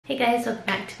Hey guys, welcome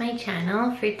back to my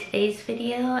channel. For today's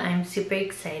video, I'm super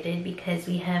excited because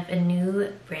we have a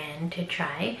new brand to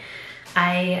try.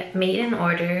 I made an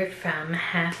order from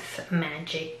Half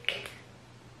Magic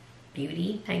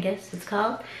Beauty, I guess it's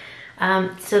called.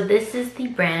 So this is the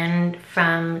brand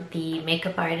from the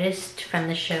makeup artist from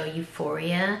the show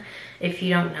Euphoria. If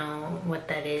you don't know what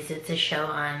that is, it's a show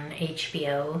on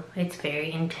HBO. It's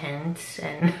very intense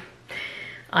and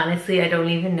honestly, I don't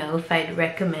even know if I'd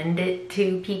recommend it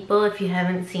to people if you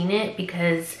haven't seen it,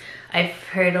 because I've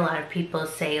heard a lot of people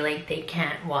say like they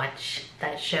can't watch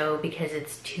that show because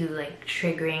it's too like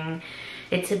triggering.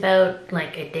 It's about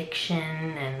like addiction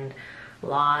and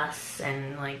loss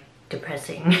and like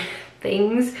depressing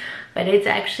things, but it's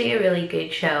actually a really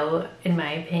good show in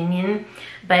my opinion.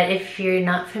 But if you're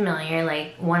not familiar,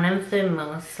 like one of the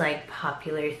most like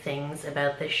popular things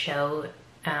about the show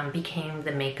became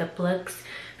the makeup looks,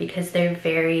 because they're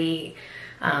very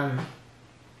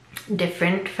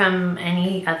different from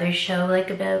any other show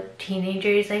like about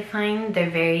teenagers. I find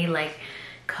they're very like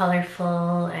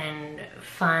colorful and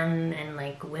fun and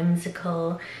like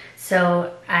whimsical.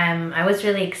 So I was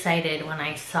really excited when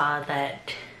I saw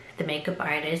that the makeup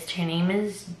artist, her name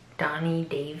is Donnie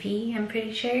Davy, I'm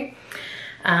pretty sure.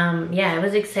 Yeah, I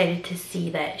was excited to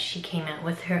see that she came out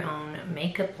with her own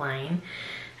makeup line.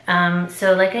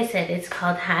 So like I said, it's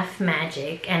called Half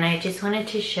Magic, and I just wanted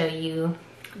to show you,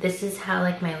 this is how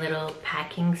like my little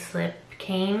packing slip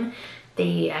came.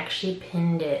 They actually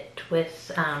pinned it with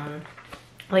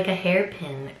like a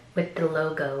hairpin with the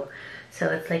logo. So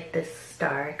it's like this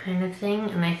star kind of thing,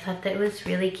 and I thought that was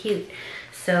really cute.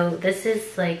 So this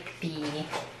is like the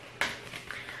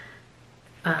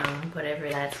whatever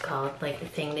that's called, like the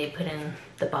thing they put in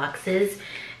the boxes,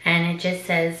 and it just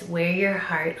says wear your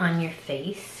heart on your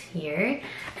face here.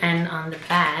 And on the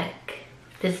back,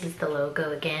 this is the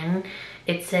logo again,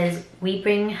 it says we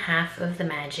bring half of the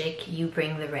magic, you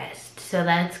bring the rest. So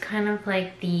that's kind of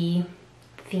like the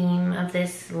theme of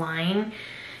this line.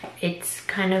 It's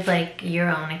kind of like your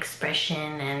own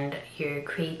expression and your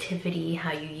creativity,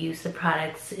 how you use the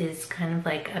products is kind of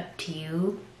like up to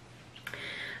you.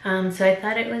 So I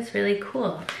thought it was really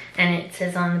cool. And it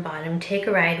says on the bottom, take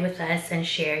a ride with us and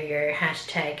share your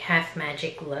hashtag Half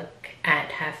Magic look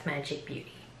at Half Magic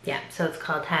Beauty. Yeah, so it's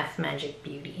called Half Magic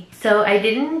Beauty. So I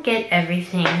didn't get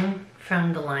everything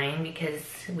from the line because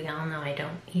we all know I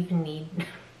don't even need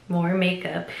more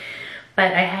makeup,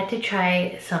 but I had to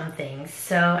try some things.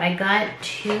 So I got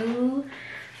two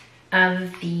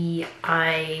of the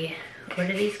what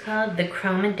are these called? The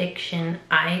CHROMADDICTION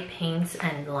eye paints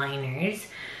and liners.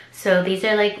 So these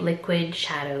are like liquid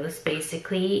shadows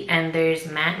basically, and there's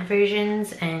matte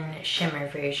versions and shimmer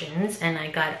versions, and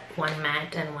I got one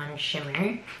matte and one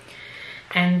shimmer.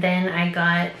 And then I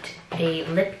got a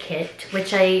lip kit,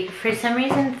 which I for some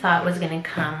reason thought was gonna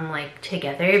come like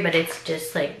together, but it's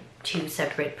just like two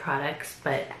separate products,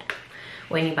 but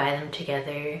when you buy them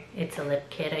together it's a lip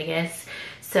kit, I guess.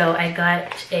 So I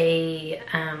got a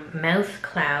Mouth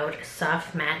Cloud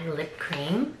Soft Matte Lip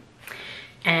Cream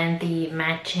and the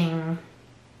matching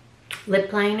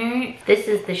lip liner. This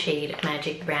is the shade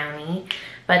Magic Brownie,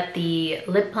 but the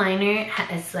lip liner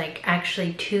has like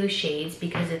actually two shades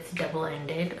because it's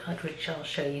double-ended, which I'll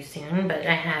show you soon. But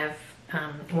I have,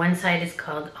 one side is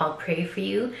called I'll Pray For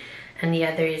You and the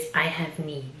other is I Have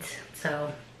Needs.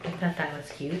 So I thought that was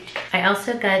cute. I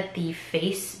also got the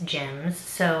face gems.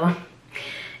 So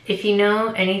if you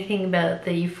know anything about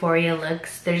the Euphoria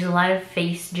looks, there's a lot of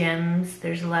face gems,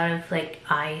 there's a lot of like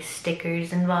eye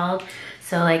stickers involved.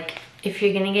 So like if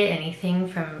you're gonna get anything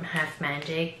from Half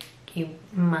Magic, you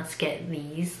must get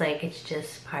these. Like it's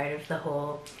just part of the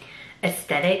whole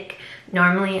aesthetic.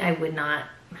 Normally I would not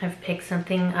have picked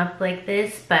something up like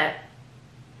this, but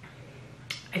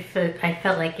I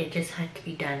felt like it just had to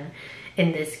be done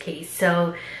in this case.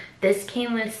 So this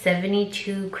came with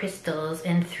 72 crystals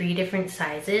in 3 different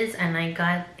sizes, and I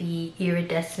got the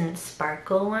iridescent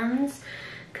sparkle ones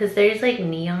because there's like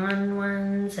neon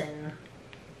ones and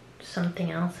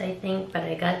something else I think, but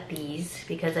I got these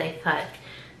because I thought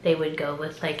they would go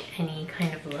with like any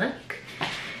kind of look.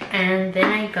 And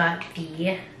then I got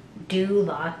the Dew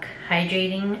Lock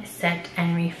Hydrating Set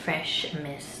and Refresh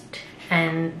Mist.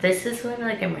 And this is what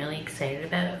like I'm really excited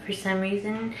about for some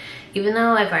reason. Even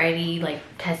though I've already like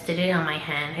tested it on my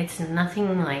hand, it's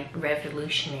nothing like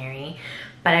revolutionary,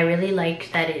 but I really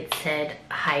liked that it said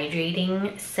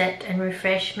Hydrating Set and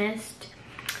Refresh Mist,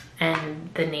 and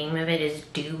the name of it is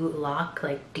Dew Lock,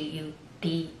 like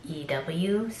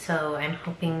D-U-D-E-W. So I'm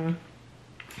hoping,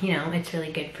 you know, it's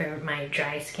really good for my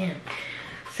dry skin.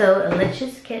 So So let's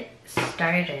just get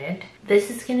started.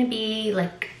 This is gonna be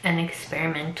like an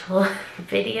experimental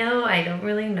video. I don't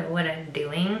really know what I'm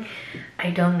doing.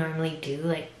 I don't normally do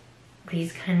like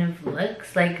these kind of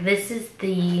looks. Like this is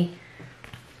the,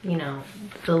 you know,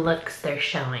 the looks they're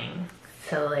showing.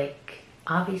 So like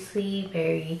obviously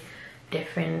very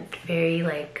different, very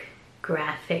like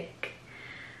graphic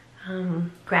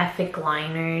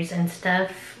liners and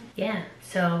stuff. Yeah,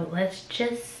 so let's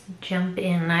just jump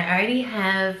in. I already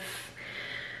have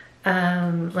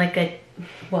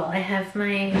I have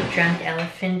my Drunk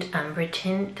Elephant Umbra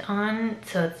tint on,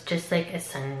 so it's just like a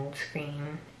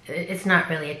sunscreen. It's not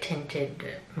really a tinted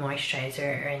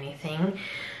moisturizer or anything.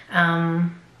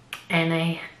 And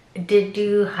I did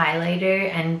do highlighter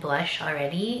and blush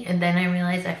already, and then I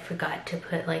realized I forgot to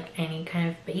put like any kind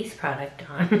of base product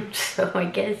on. So I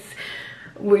guess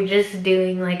we're just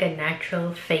doing like a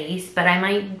natural face, but I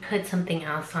might put something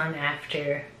else on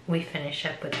after we finish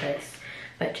up with this.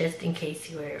 But just in case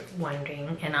you were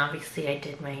wondering, and obviously I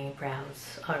did my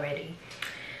brows already.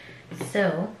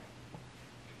 So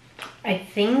I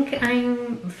think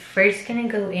I'm first gonna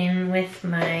go in with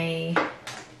my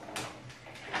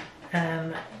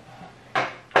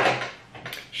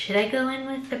should I go in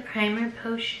with the primer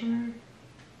potion?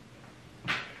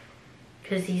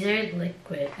 Because these are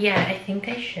liquid. Yeah, I think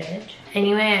I should.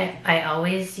 Anyway, I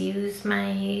always use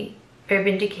my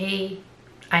Urban Decay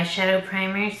eyeshadow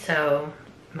primer, so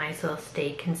might as well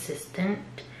stay consistent.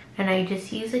 And I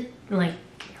just use a like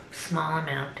small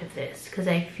amount of this because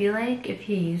I feel like if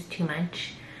you use too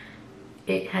much,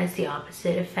 it has the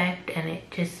opposite effect and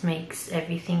it just makes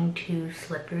everything too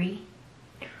slippery.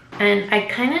 And I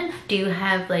kind of do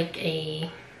have like I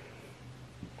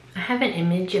have an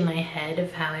image in my head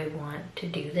of how I want to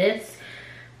do this,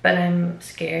 but I'm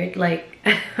scared like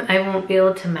I won't be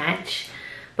able to match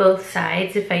both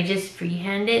sides if I just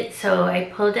freehand it. So I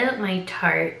pulled out my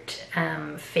Tarte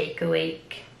Fake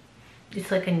Awake. It's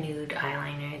like a nude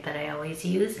eyeliner that I always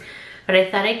use, but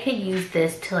I thought I could use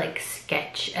this to like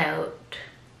sketch out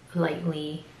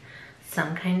lightly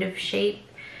some kind of shape,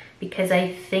 because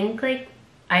I think like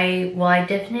I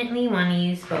definitely want to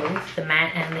use both the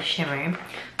matte and the shimmer,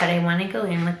 but I want to go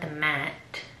in with the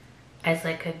matte as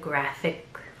like a graphic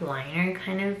liner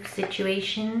kind of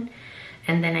situation,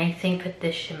 and then I think put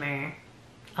the shimmer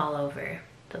all over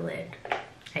the lid,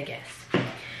 I guess.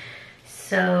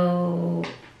 So,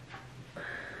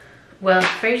 well,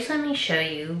 first let me show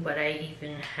you what I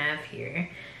even have here.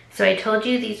 So I told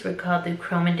you these were called the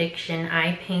CHROMADDICTION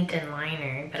Eye Paint and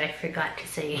Liner, but I forgot to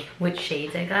say which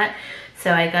shades I got.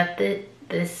 So I got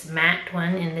this matte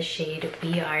one in the shade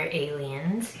We Are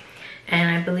Aliens.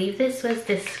 And I believe this was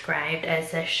described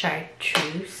as a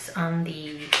chartreuse on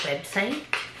the website.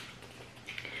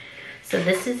 So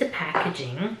this is the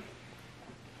packaging.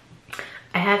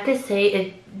 I have to say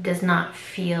it does not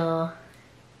feel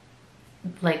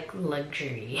like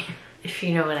luxury, if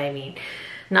you know what I mean.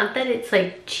 Not that it's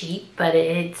like cheap, but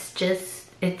it's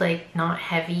like not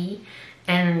heavy,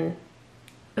 and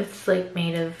it's like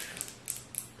made of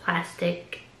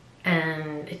plastic,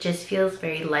 and it just feels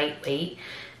very lightweight.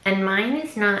 And mine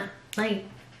is not like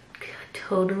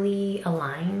totally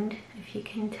aligned, if you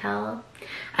can tell.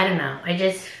 I don't know, I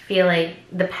just feel like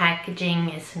the packaging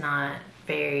is not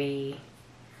very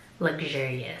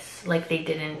luxurious. Like they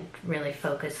didn't really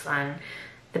focus on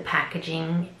the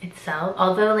packaging itself,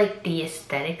 although like the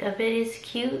aesthetic of it is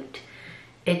cute.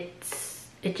 It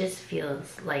just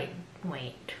feels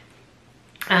lightweight.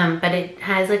 But it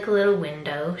has like a little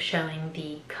window showing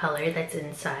the color that's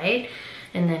inside,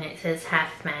 and then it says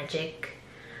Half Magic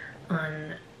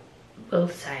on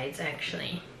both sides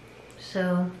actually.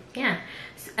 So yeah,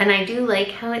 and I do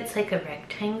like how it's like a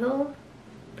rectangle,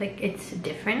 like it's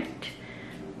different.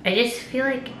 I just feel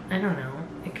like, I don't know,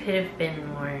 it could have been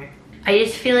more. I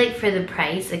just feel like for the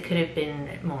price it could have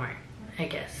been more, I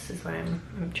guess is what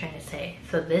I'm trying to say.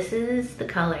 So this is the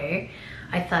color.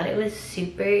 I thought it was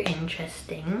super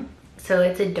interesting. So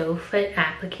it's a doe foot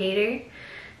applicator,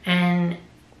 and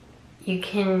you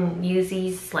can use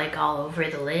these like all over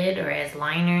the lid or as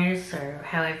liners or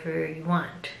however you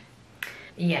want.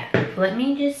 Yeah, let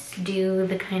me just do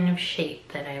the kind of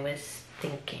shape that I was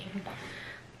thinking,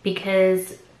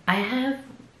 because I have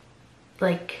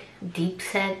like deep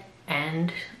set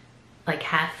and like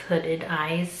half hooded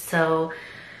eyes, so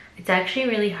it's actually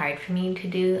really hard for me to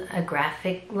do a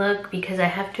graphic look because I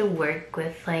have to work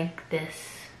with like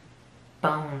this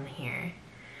bone here.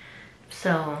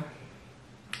 So,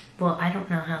 well, I don't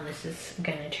know how this is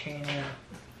gonna turn out,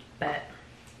 but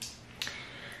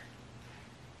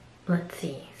let's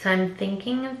see. So I'm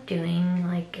thinking of doing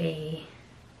like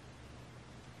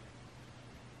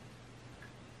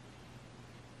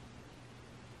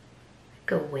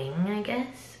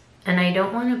I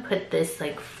don't want to put this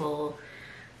like full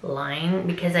line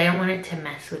because I don't want it to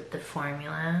mess with the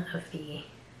formula of the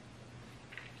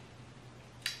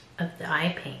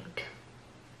eye paint.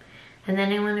 And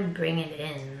then I want to bring it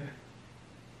in.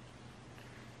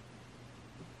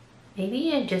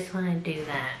 Maybe I just want to do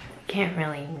that. Can't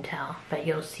really even tell, but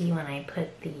you'll see when I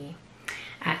put the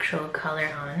actual color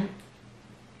on.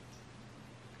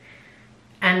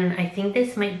 And I think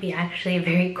this might be actually a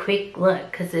very quick look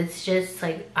because it's just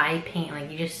like eye paint, like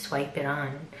you just swipe it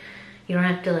on. You don't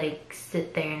have to like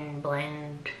sit there and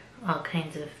blend all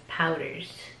kinds of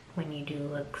powders when you do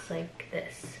looks like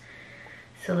this.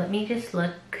 So let me just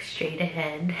look straight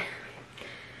ahead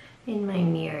in my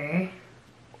mirror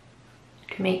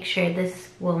to make sure this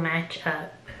will match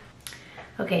up.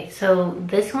 Okay, so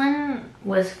this one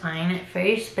was fine at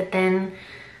first, but then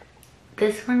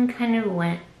this one kind of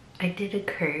went, I did a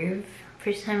curve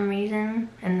for some reason,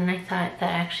 and then I thought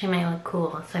that actually might look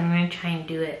cool, so I'm going to try and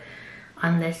do it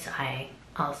on this eye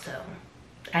also.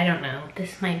 I don't know,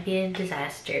 this might be a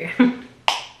disaster.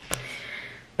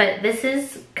 But this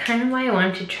is kind of why I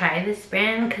wanted to try this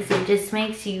brand, because it just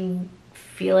makes you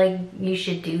feel like you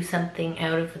should do something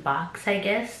out of the box, I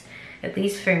guess, at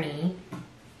least for me.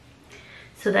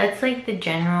 So that's like the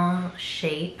general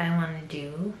shape I want to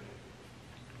do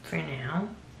for now.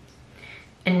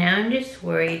 And now I'm just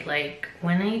worried, like,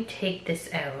 when I take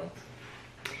this out,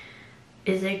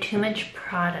 is there too much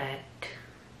product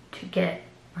to get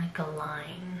like a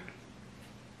line?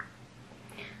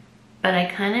 But I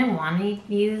kind of want to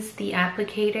use the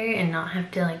applicator and not have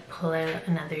to like pull out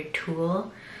another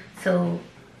tool. So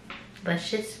let's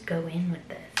just go in with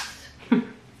this.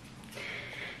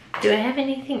 Do I have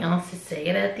anything else to say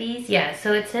about these? Yeah,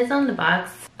 so it says on the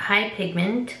box, high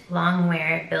pigment, long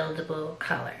wear, buildable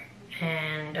color.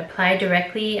 And apply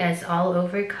directly as all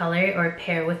over color or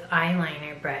pair with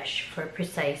eyeliner brush for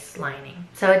precise lining.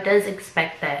 So it does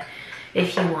expect that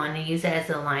if you want to use it as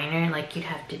a liner, like you'd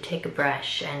have to take a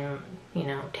brush and, you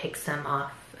know, take some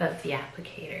off of the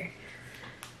applicator.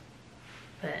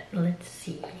 But let's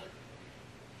see.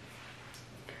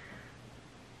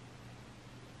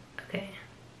 Okay.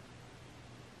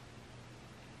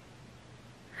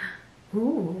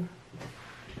 Ooh.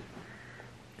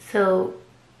 So,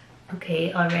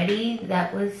 okay, already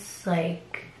that was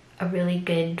like a really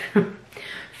good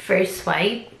first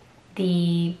swipe.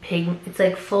 It's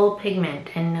like full pigment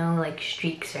and no like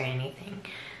streaks or anything.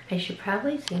 I should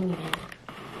probably zoom in.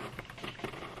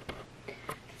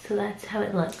 So that's how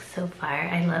it looks so far.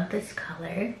 I love this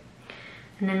color.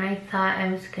 And then I thought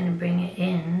I was gonna bring it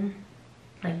in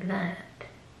like that.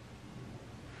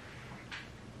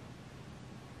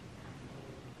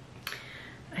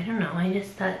 I don't know, I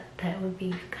just thought that would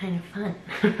be kind of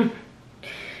fun.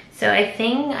 So I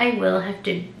think I will have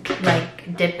to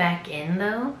like dip back in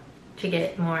though to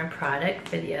get more product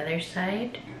for the other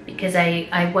side, because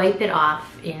I wipe it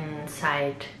off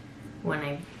inside when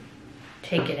I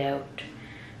take it out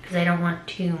because I don't want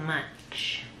too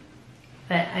much.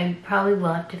 But I probably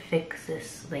will have to fix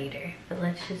this later, but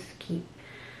let's just keep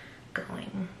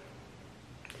going.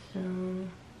 So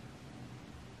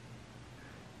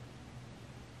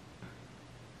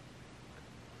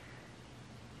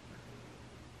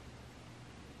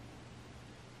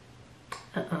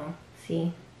uh-oh,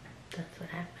 see? That's what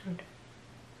happened.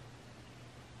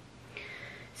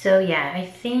 So yeah, I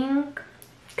think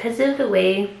because of the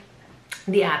way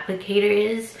the applicator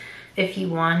is, if you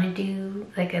want to do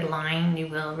like a line, you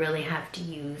will really have to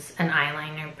use an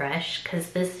eyeliner brush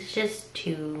because this is just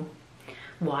too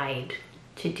wide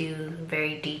to do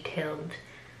very detailed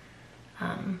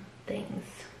things,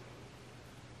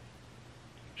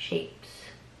 shapes.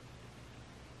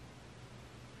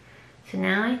 So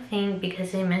now I think,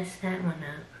 because I messed that one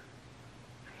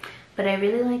up, but I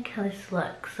really like how this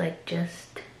looks, like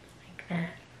just like that.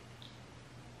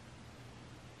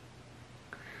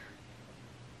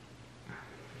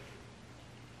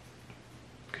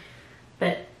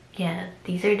 But yeah,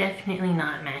 these are definitely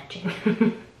not matching.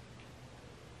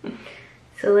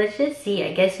 So let's just see.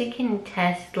 I guess we can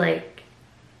test like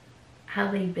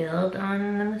how they build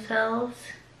on themselves.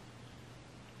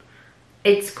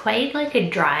 It's quite like a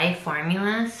dry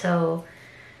formula, so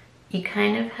you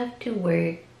kind of have to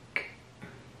work,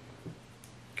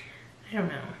 I don't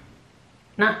know,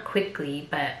 not quickly,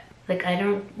 but like I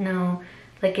don't know,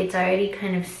 like it's already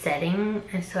kind of setting,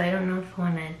 and so I don't know if I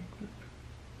want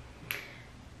to,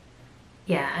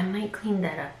 yeah, I might clean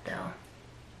that up though.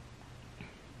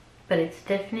 But it's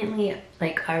definitely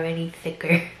like already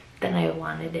thicker than I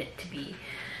wanted it to be.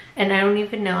 And I don't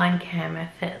even know on camera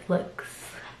if it looks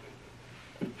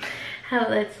how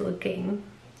that's looking.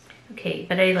 Okay,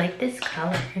 but I like this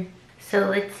color. So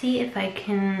let's see if I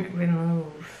can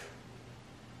remove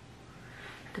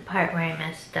the part where I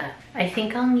messed up. I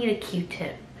think I'll need a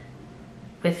Q-tip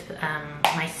with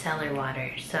my cellar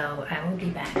water, so I will be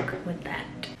back with that.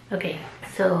 Okay,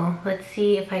 so let's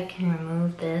see if I can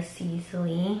remove this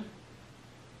easily.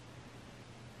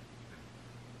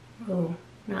 Oh,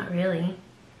 not really.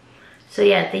 So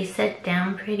yeah, they set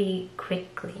down pretty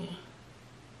quickly,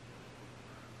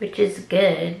 which is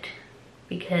good,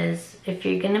 because if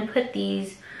you're gonna put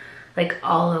these like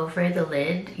all over the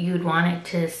lid, you'd want it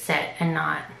to set and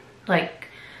not like,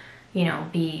 you know,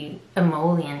 be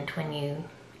emollient when you,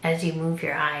 as you move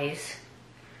your eyes,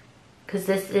 because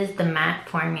this is the matte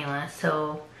formula.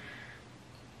 So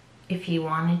if you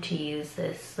wanted to use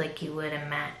this like you would a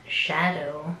matte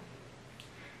shadow,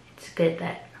 it's good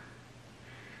that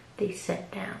they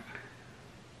set down.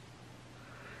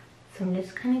 So I'm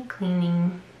just kind of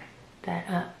cleaning that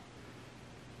up.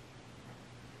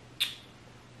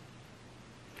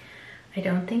 I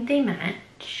don't think they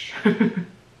match.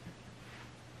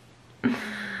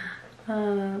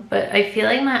 But I feel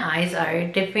like my eyes are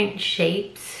different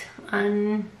shapes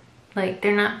on, like,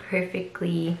 they're not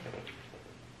perfectly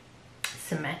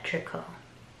symmetrical.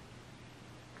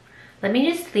 Let me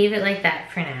just leave it like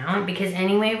that for now, because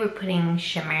anyway we're putting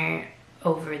shimmer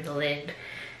over the lid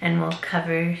and we'll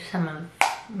cover some of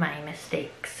my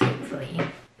mistakes, hopefully.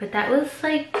 But that was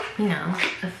like, you know,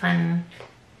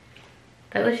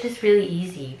 that was just really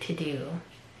easy to do.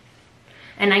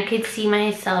 And I could see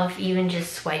myself even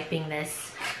just swiping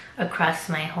this across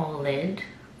my whole lid.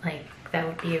 Like, that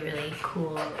would be a really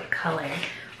cool color.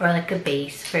 Or like a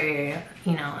base for, you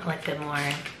know, like a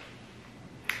more,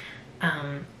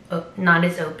 not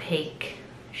as opaque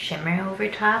shimmer over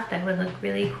top. That would look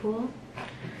really cool.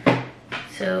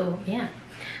 So yeah.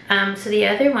 So the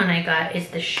other one I got is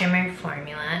the shimmer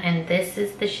formula, and this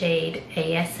is the shade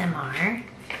A.S.M.R.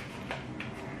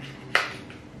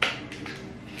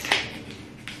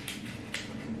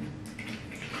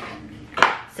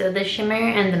 So the shimmer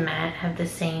and the matte have the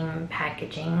same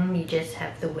packaging. You just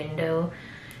have the window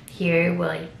here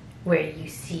where you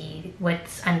see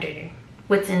what's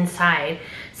inside.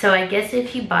 So I guess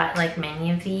if you bought like many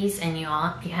of these and you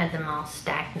had them all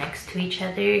stacked next to each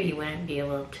other, you wouldn't be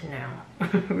able to know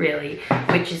really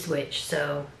which is which.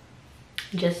 So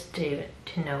just to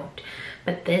note.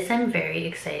 But this I'm very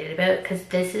excited about, because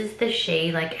this is the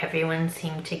shade like everyone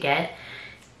seemed to get.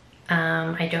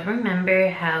 I don't remember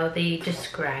how they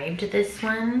described this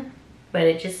one, but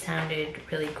it just sounded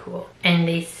really cool. And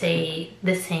they say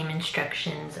the same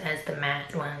instructions as the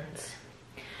matte ones.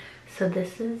 So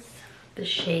this is the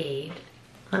shade.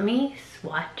 Let me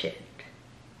swatch it,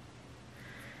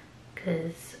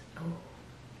 because, oh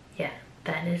yeah,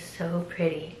 that is so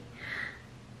pretty.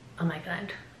 Oh my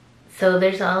god. So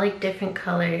there's all like different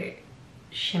color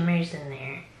shimmers in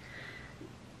there.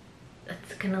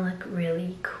 That's gonna look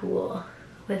really cool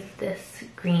with this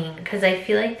green, because I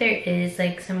feel like there is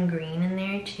like some green in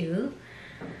there too.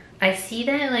 I see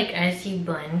that like as you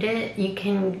blend it, you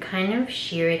can kind of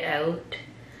shear it out,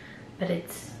 but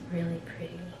it's really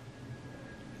pretty.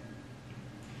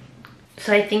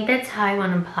 So I think that's how I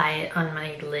want to apply it on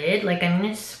my lid. Like, I'm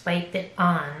gonna swipe it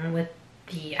on with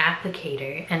the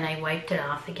applicator, and I wiped it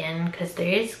off again because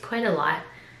there is quite a lot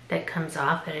that comes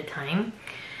off at a time.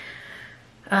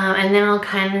 And then I'll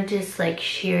kind of just like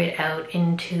shear it out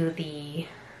into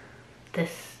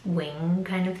this wing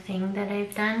kind of thing that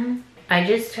I've done. I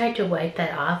just tried to wipe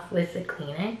that off with the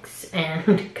Kleenex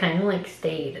and kind of like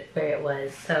stayed where it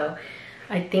was. So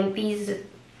I think these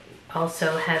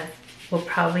also will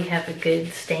probably have a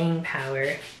good staying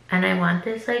power. And I want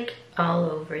this like all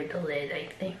over the lid, I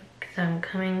think. So I'm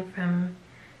coming from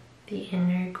the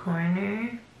inner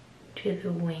corner to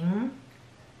the wing.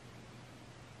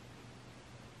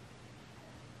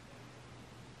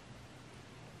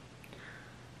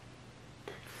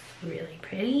 Really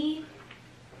pretty.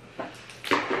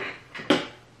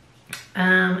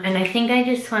 And I think I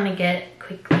just want to get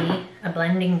quickly a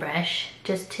blending brush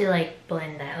just to like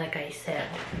blend that, like I said.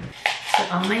 So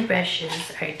all my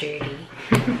brushes are dirty.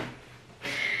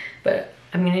 But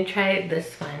I'm gonna try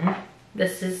this one.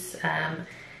 This is I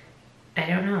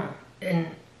don't know,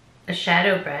 a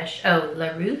shadow brush. Oh, La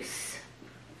Rousse.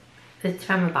 It's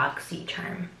from a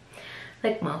BoxyCharm,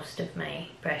 like most of my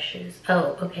brushes.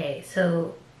 Oh, okay,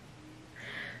 so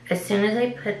as soon as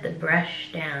I put the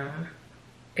brush down,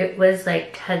 it was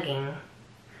like tugging.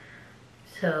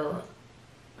 So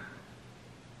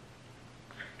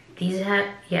these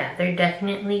yeah, they're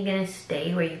definitely gonna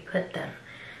stay where you put them,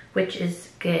 which is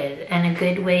good, and a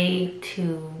good way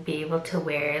to be able to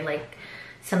wear like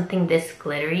something this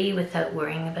glittery without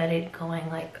worrying about it going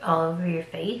like all over your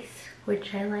face,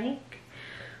 which I like.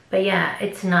 But yeah,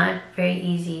 it's not very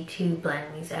easy to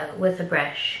blend these out with a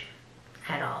brush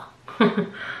at all.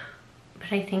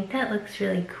 But I think that looks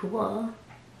really cool.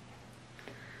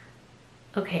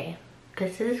 Okay,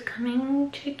 this is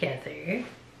coming together.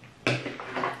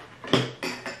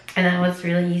 And that was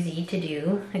really easy to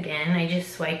do. Again, I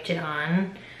just swiped it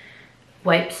on,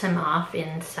 wiped some off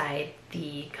inside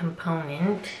the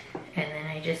component, and then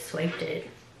I just swiped it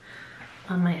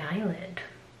on my eyelid.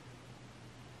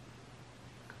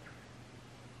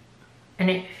 And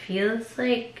it feels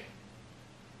like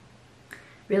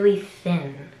really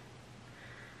thin.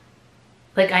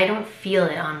 Like I don't feel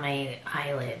it on my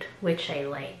eyelid, which I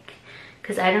like.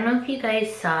 Because I don't know if you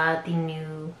guys saw the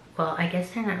new, well, I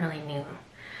guess they're not really new.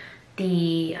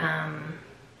 The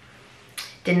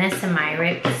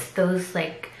A.S.M.R, those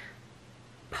like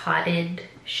potted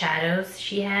shadows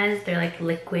she has. They're like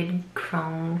liquid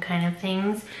chrome kind of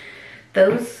things.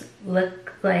 Those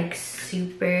look like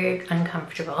super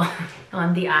uncomfortable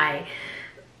on the eye.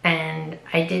 And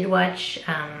I did watch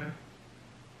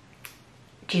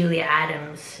Julia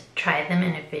Adams try them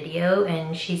in a video,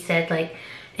 and she said like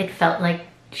it felt like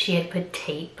she had put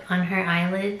tape on her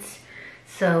eyelids.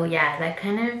 So yeah, that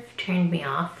kind of turned me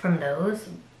off from those.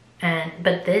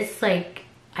 But this, like,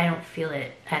 I don't feel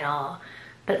it at all.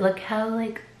 But look how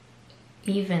like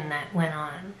even that went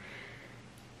on.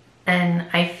 And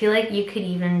I feel like you could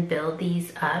even build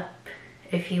these up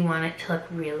if you want it to look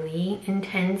really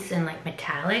intense and like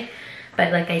metallic.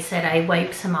 But like I said, I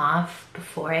wiped some off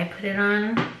before I put it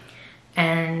on.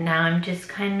 And now I'm just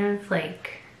kind of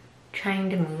like trying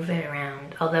to move it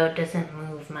around, although it doesn't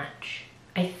move much.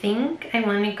 I think I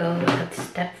want to go a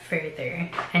step further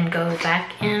and go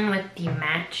back in with the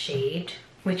matte shade,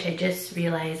 which I just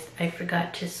realized I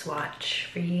forgot to swatch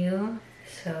for you.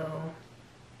 So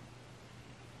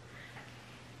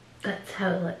that's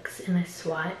how it looks in a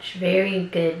swatch. Very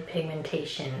good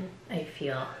pigmentation, I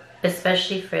feel,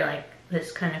 especially for like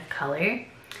this kind of color.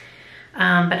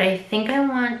 But I think I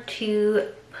want to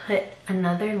put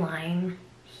another line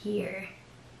here.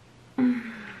 I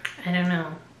don't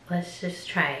know. Let's just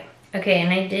try. Okay,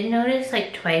 and I did notice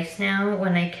like twice now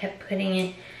when I kept putting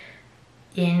it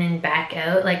in and back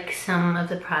out, like some of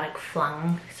the product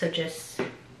flung. So just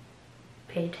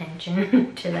pay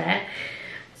attention to that.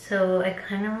 So I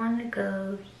kind of want to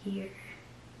go here.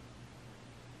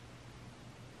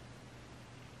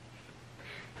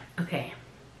 Okay.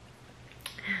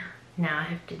 Now I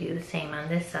have to do the same on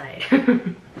this side.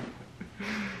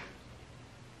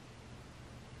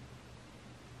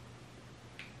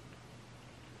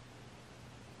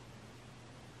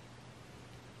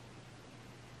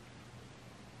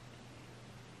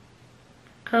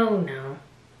 Oh no,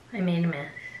 I made a mess.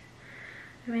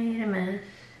 I made a mess.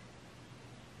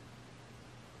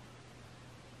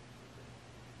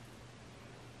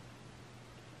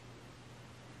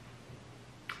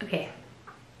 Okay,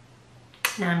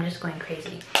 now I'm just going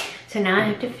crazy. So now I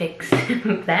have to fix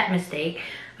that mistake.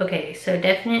 Okay, so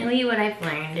definitely what I've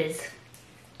learned is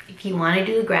if you want to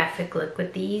do a graphic look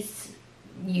with these,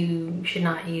 you should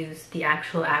not use the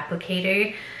actual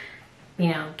applicator. You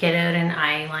know, get out an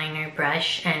eyeliner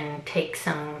brush and take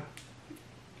some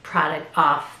product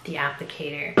off the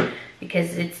applicator,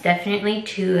 because it's definitely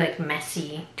too like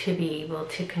messy to be able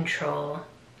to control,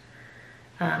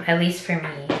 at least for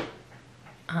me.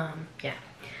 Yeah,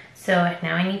 so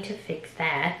now I need to fix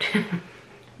that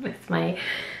with my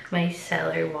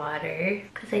cellar water,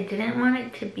 because I didn't want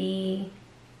it to be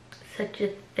such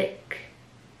a thick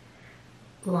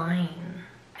line.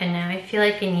 And now I feel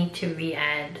like I need to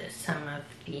re-add some of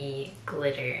the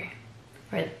glitter,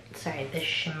 or sorry, the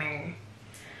shimmer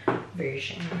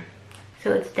version.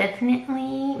 So it's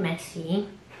definitely messy,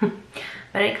 but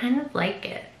I kind of like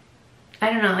it.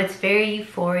 I don't know, it's very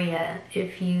Euphoria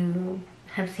if you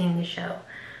have seen the show.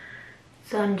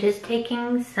 So I'm just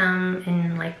taking some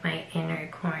in like my inner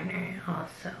corner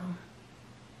also.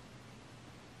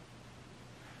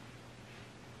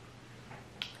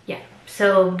 Yeah,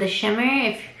 so the shimmer,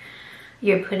 if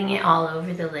you're putting it all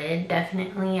over the lid,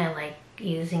 definitely I like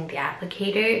using the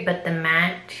applicator, but the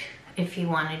matte, if you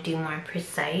want to do more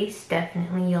precise,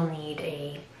 definitely you'll need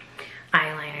a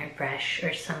eyeliner brush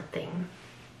or something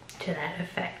to that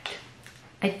effect.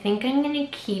 I think I'm gonna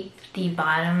keep the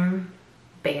bottom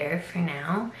bare for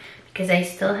now, because I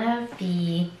still have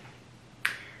the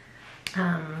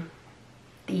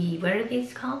what are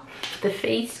these called? The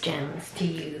face gems to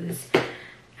use.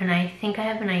 And I think I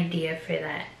have an idea for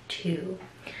that too.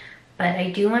 But I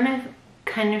do want to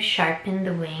kind of sharpen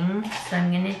the wing. So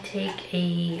I'm gonna take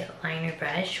a liner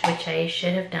brush, which I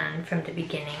should have done from the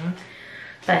beginning,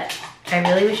 but I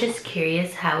really was just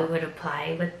curious how it would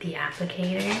apply with the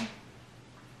applicator.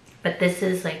 But this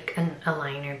is like a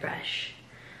liner brush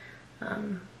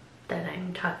that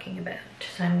I'm talking about.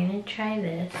 So I'm gonna try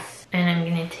this, and I'm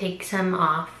gonna take some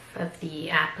off of the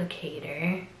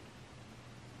applicator.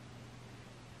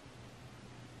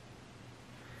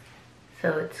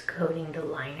 So it's coating the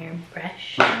liner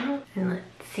brush now. And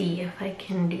let's see if I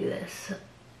can do this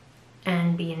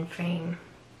and be in frame.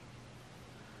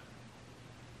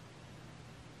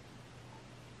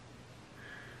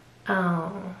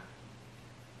 Oh.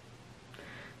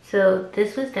 So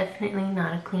this was definitely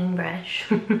not a clean brush.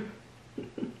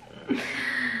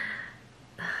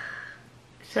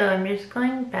 So I'm just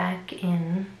going back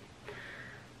in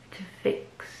to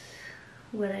fix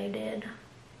what I did.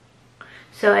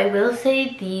 So I will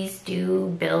say these do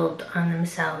build on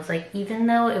themselves. Like, even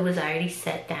though it was already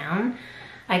set down,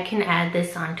 I can add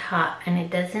this on top and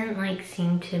it doesn't like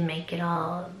seem to make it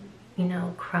all, you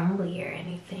know, crumbly or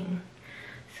anything.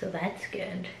 So that's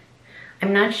good.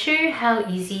 I'm not sure how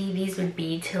easy these would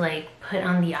be to like put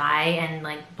on the eye and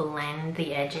like blend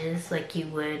the edges like you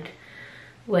would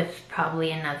with probably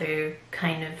another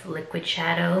kind of liquid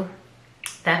shadow.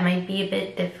 That might be a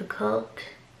bit difficult.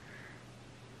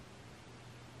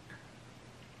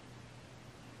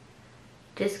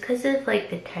 Just because of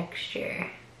like the texture.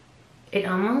 It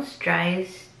almost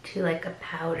dries to like a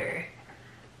powder,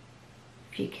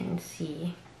 if you can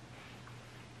see.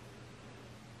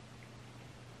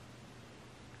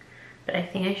 But I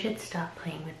think I should stop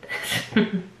playing with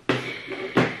this.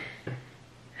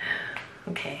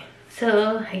 Okay,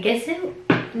 so I guess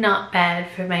it's not bad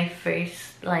for my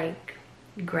first like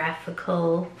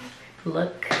graphical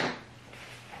look.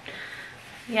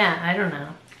 Yeah, I don't know.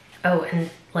 Oh, and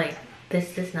like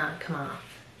this does not come off.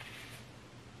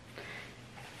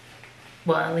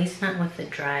 Well, at least not with the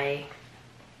dry.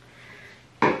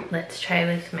 Let's try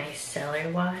with my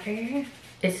cellar water.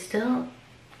 It's still,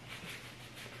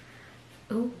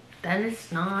 oh, that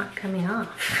is not coming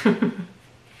off.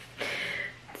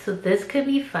 So this could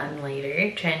be fun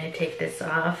later, trying to take this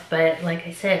off. But like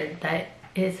I said, that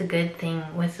is a good thing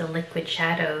with a liquid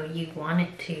shadow. You want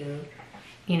it to,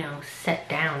 you know, set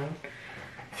down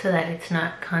so that it's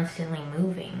not constantly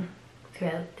moving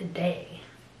throughout the day.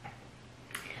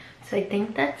 So I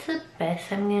think that's the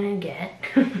best I'm gonna get.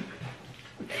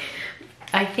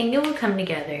 I think it will come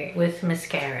together with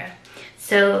mascara.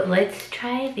 So let's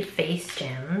try the face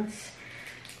gems.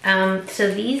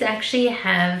 So these actually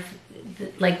have,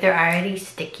 like, they're already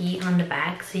sticky on the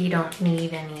back, so you don't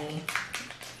need any,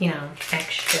 you know,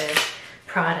 extra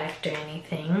product or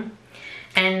anything.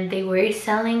 And they were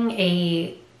selling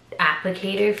a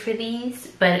applicator for these,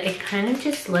 but it kind of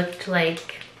just looked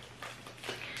like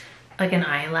an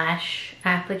eyelash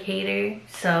applicator.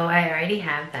 So I already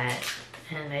have that,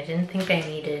 and I didn't think I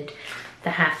needed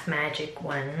the Half Magic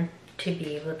one to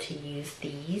be able to use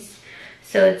these.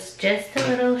 So it's just a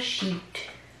little sheet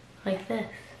like this.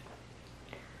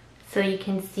 So you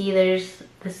can see there's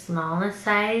the smallest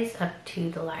size up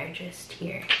to the largest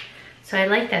here. So I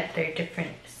like that they're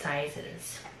different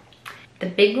sizes. The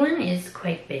big one is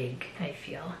quite big, I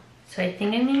feel. So I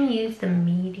think I'm gonna use the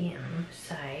medium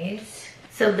size.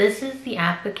 So this is the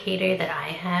applicator that I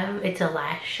have. It's a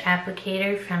lash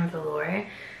applicator from Velour.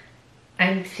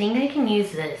 I think I can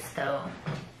use this though.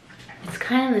 It's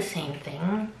kind of the same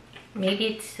thing. Maybe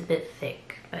it's a bit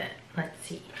thick, but let's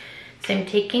see. So I'm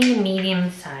taking the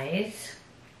medium size,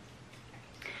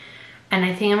 and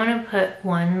I think I'm gonna put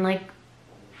one like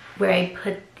where I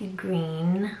put the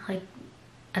green, like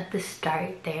at the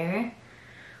start there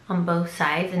on both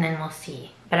sides, and then we'll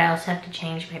see. But I also have to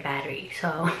change my battery,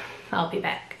 so I'll be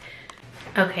back.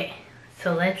 Okay,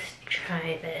 so let's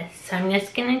try this. So I'm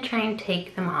just gonna try and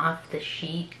take them off the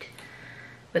sheet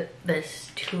with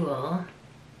this tool.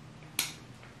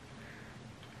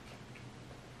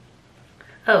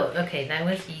 Oh, okay, that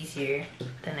was easier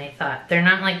than I thought. They're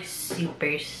not like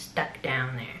super stuck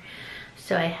down there.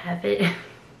 So I have it,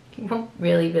 you won't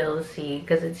really be able to see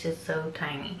because it's just so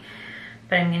tiny.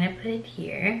 But I'm gonna put it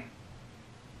here.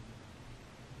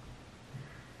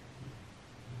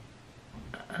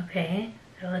 Okay,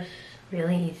 that was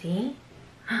really easy.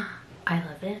 I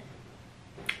love it.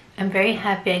 I'm very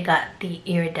happy I got the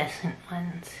iridescent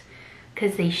ones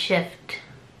because they shift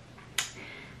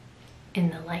in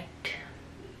the light.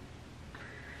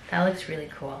 That looks really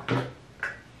cool.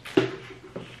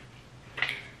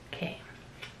 Okay,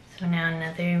 so now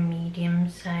another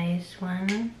medium-sized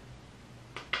one.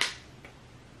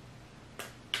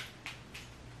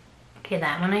 Okay, Okay,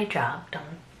 that one I dropped on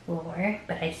the floor,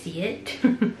 but I see it.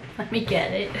 Let me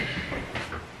get it.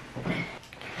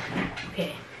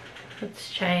 Okay,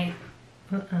 let's try.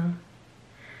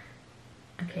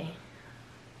 Okay.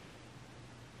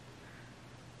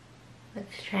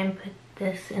 Let's try and put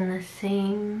this in the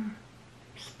same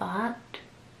spot.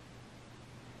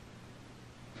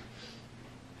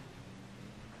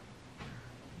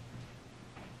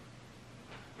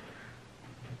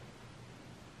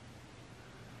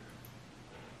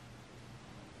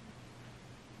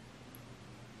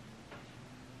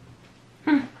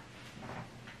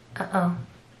 Uh-oh,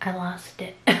 I lost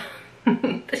it.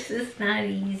 This is not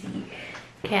easy.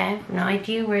 Okay, I have no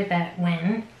idea where that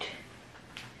went.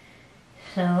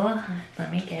 So,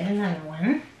 let me get another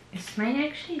one. This might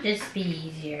actually just be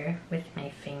easier with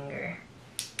my finger.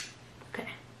 Okay.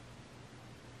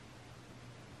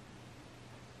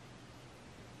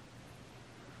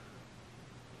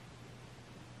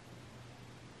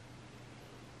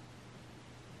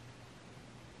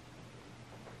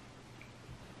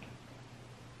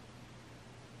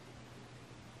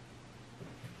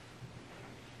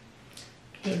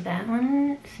 Okay, that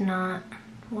one is not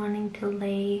wanting to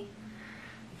lay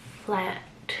flat.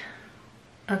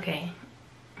 Okay.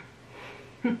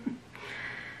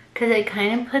 Because I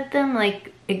kind of put them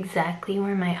like exactly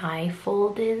where my eye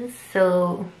fold is,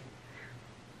 so...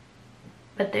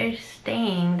 But they're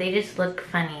staying. They just look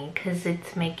funny because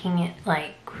it's making it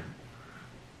like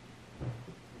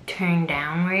turn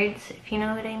downwards, if you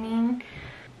know what I mean.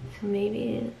 So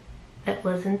maybe that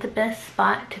wasn't the best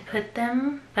spot to put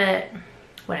them, but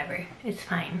whatever, it's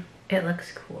fine. It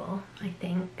looks cool, I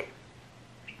think.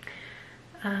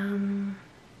 And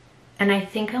I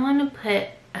think I want to put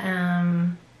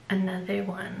another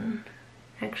one.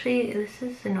 Actually, this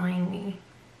is annoying me.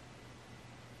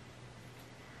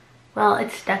 Well,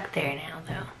 it's stuck there now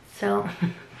though, so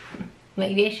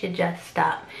maybe I should just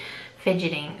stop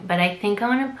fidgeting. But I think I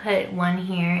want to put one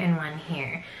here and one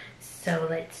here. So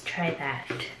let's try that.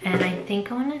 And I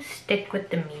think I want to stick with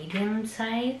the medium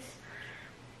size.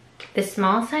 The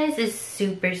small size is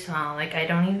super small. Like, I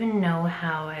don't even know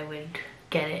how I would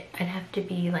get it. I'd have to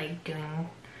be like doing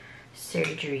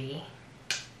surgery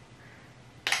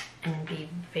and be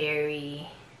very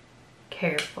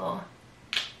careful.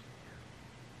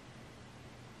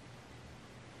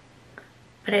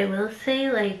 But I will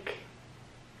say, like,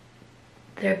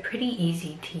 they're pretty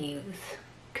easy to use,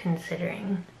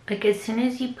 considering. Like, as soon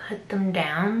as you put them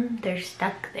down, they're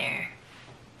stuck there.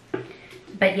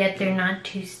 But yet they're not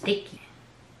too sticky.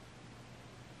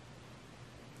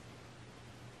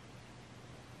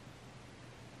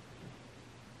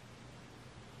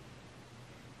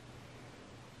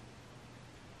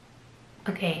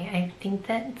 Okay, I think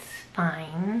that's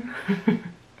fine.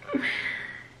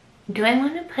 Do I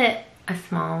want to put a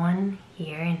small one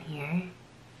here and here?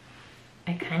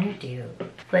 I kind of do.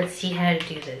 Let's see how to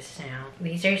do this now.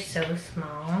 These are so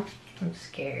small. I'm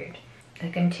scared.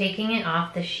 Like, I'm taking it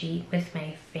off the sheet with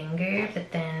my finger,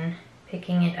 but then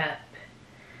picking it up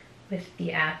with the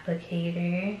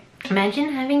applicator. Imagine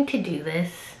having to do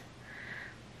this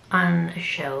on a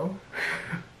show.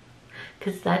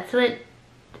 Because that's what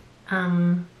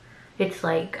it's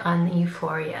like on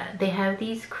Euphoria. They have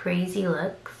these crazy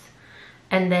looks,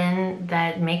 and then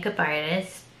that makeup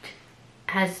artist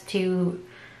has to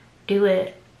do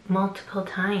it multiple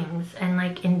times and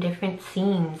like in different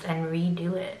scenes and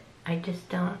redo it. I just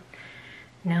don't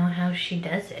know how she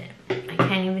does it. I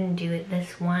can't even do it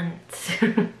this once.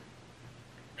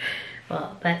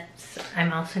 Well,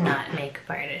 I'm also not a makeup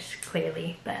artist,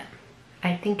 clearly, but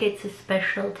I think it's a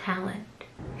special talent.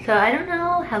 So I don't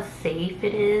know how safe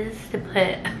it is to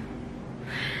put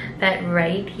that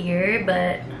right here,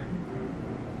 but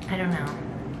I don't know.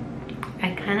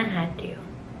 I kind of had to.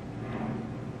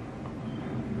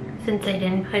 Since I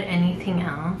didn't put anything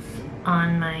else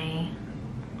on my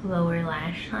lower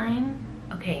lash line.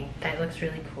 Okay, that looks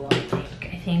really cool, I think.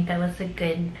 I think that was a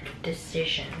good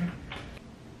decision.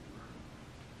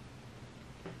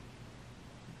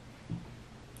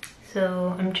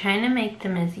 So I'm trying to make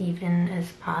them as even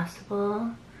as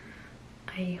possible.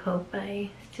 I hope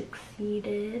I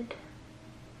succeeded.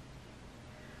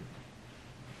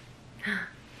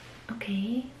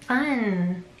 Okay,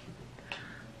 fun.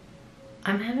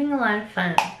 I'm having a lot of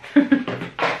fun.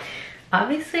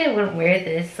 Obviously I wouldn't wear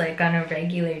this like on a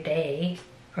regular day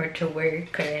or to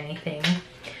work or anything,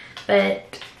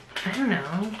 but I don't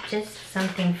know, just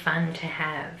something fun to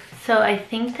have. So I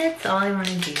think that's all I want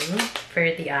to do for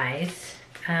the eyes.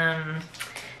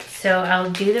 So I'll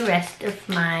do the rest of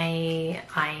my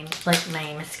eye, like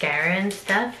my mascara and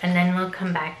stuff, and then we'll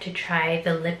come back to try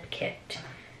the lip kit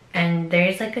And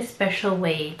there's like a special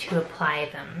way to apply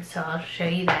them, so I'll show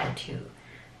you that too.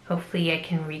 Hopefully I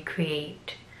can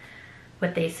recreate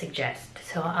what they suggest,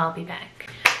 so I'll be back.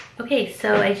 Okay,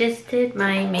 so I just did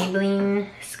my Maybelline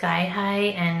Sky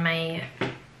High and my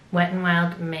Wet n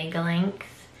Wild Mega Length.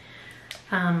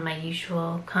 My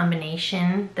usual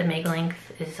combination. The Mega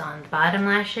Length is on the bottom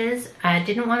lashes. I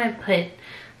didn't want to put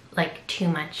like too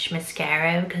much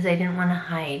mascara because I didn't want to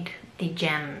hide the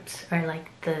gems or like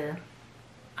the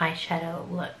eyeshadow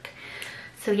look.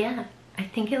 So yeah, I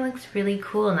think it looks really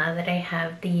cool now that I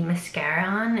have the mascara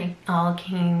on. It all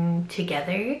came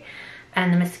together,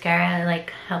 and the mascara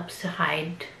like helps to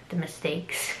hide the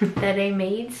mistakes that I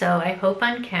made. So I hope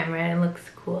on camera it looks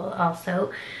cool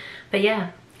also. But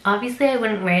yeah, obviously I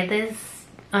wouldn't wear this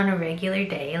on a regular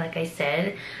day, like I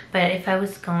said, but if I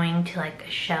was going to like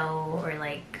a show or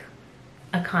like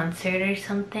a concert or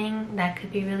something, that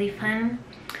could be really fun.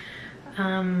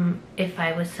 If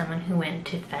I was someone who went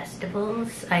to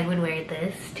festivals, I would wear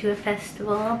this to a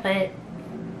festival. But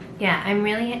yeah, I'm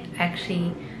really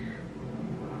actually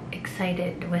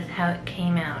excited with how it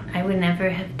came out. I would never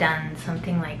have done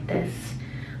something like this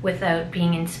without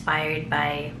being inspired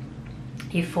by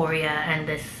Euphoria and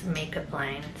this makeup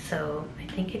line, so I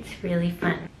think it's really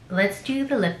fun. Let's do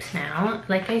the lips now.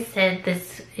 Like I said,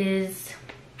 this is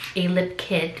a lip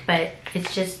kit, but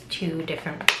it's just two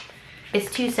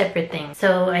separate things.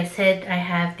 So I said I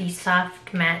have the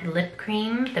soft matte lip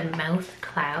cream, the Mouth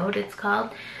Cloud it's called,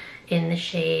 in the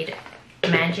shade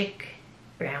Magic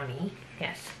Brownie.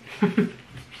 Yes.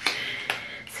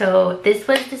 So this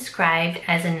was described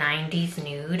as a 90s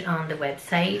nude on the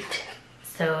website.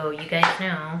 So you guys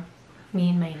know me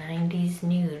and my 90s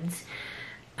nudes.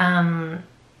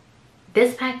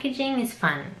 This packaging is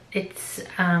fun. It's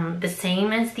the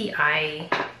same as the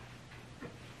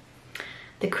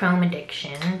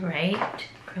CHROMADDICTION, right?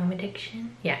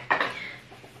 CHROMADDICTION? Yeah.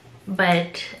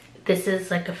 But this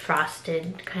is like a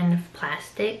frosted kind of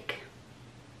plastic.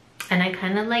 And I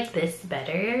kind of like this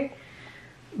better.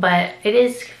 But it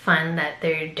is fun that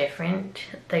they're different.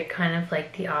 They're kind of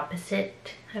like the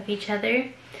opposite of each other.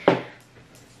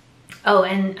 Oh,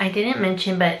 and I didn't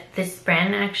mention, but this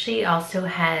brand actually also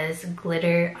has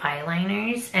glitter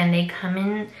eyeliners, and they come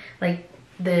in like,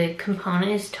 the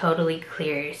component is totally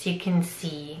clear, so you can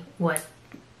see what,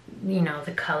 you know,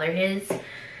 the color is.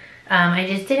 I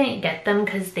just didn't get them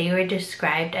because they were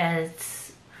described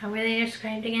as, how were they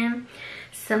described again?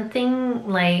 Something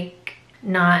like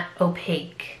not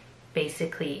opaque,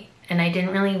 basically. And I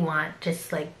didn't really want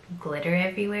just like glitter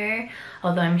everywhere,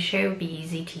 although I'm sure it would be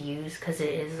easy to use because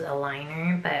it is a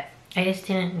liner, but I just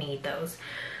didn't need those.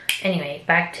 Anyway,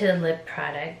 back to the lip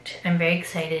product. I'm very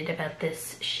excited about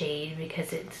this shade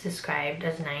because it's described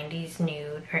as 90s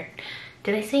nude, or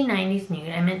did I say 90s nude?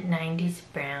 I meant 90s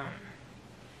brown.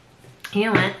 You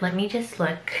know what? Let me just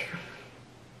look.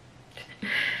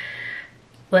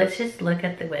 Let's just look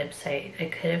at the website. I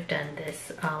could have done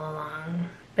this all along.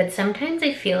 But sometimes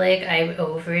I feel like I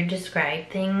over describe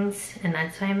things, and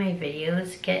that's why my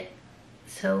videos get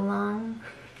so long.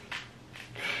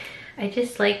 I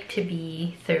just like to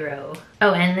be thorough.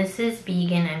 Oh, and this is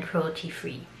vegan and cruelty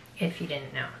free, if you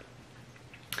didn't know.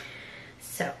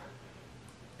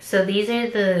 So these are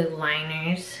the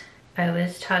liners I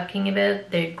was talking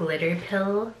about. They're glitter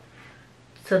pill.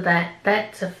 So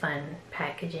that's a fun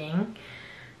packaging.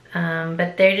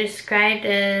 But they're described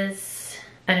as,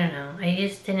 I don't know, I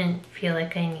just didn't feel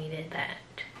like I needed that.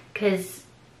 Because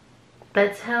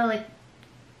that's how, like,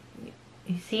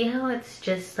 you see how it's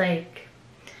just like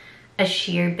a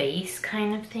sheer base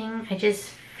kind of thing? I just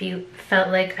felt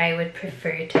like I would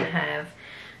prefer to have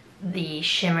the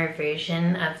shimmer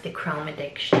version of the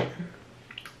CHROMADDICTION.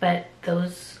 But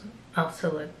those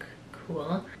also look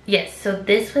cool. Yes, so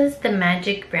this was the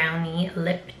Magic Brownie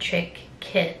LIPTRIK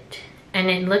kit.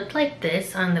 And it looked like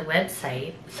this on the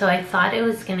website. So I thought it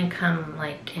was gonna come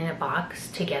like in a box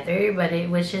together, but it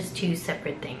was just two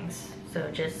separate things.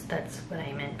 So just, that's what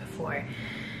I meant before.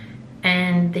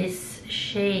 And this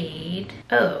shade,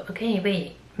 oh, okay,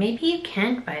 wait. Maybe you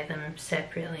can't buy them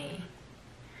separately.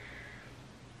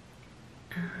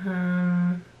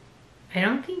 I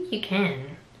don't think you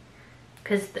can,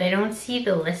 because I don't see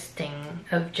the listing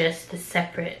of just the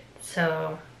separate,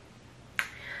 so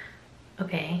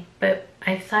okay. But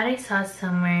I thought I saw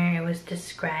somewhere it was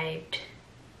described,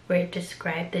 where it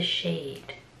described the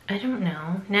shade. I don't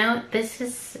know. Now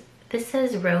this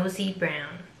says rosy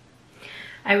brown.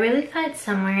 I really thought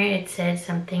somewhere it said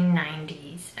something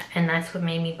 90s, and that's what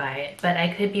made me buy it, but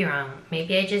I could be wrong.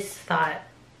 Maybe I just thought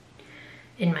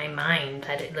in my mind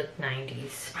that it looked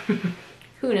 90s.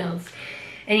 Who knows?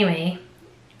 Anyway,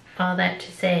 all that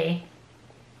to say,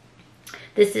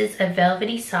 This is a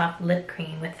velvety soft lip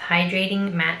cream with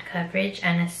hydrating matte coverage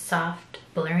and a soft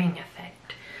blurring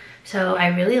effect. So I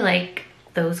really like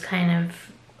those kind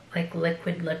of like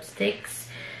liquid lipsticks.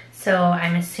 So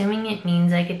I'm assuming it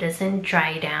means like it doesn't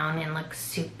dry down and look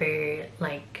super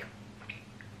like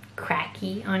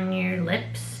cracky on your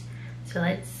lips. So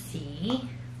let's see.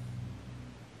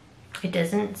 It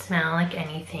doesn't smell like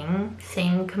anything.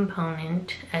 Same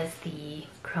component as the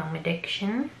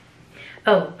CHROMADDICTION.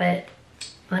 Oh, but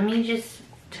let me just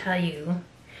tell you,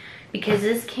 because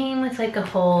this came with like a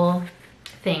whole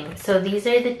thing. So these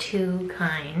are the two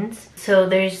kinds. So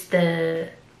there's the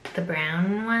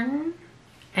brown one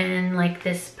and like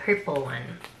this purple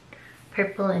one.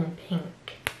 Purple and pink.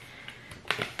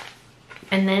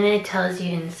 And then it tells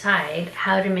you inside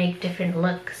how to make different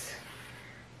looks,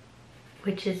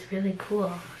 which is really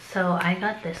cool. So I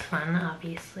got this one,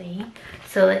 obviously.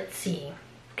 So let's see.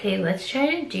 Okay, let's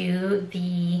try to do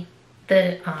the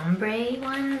ombre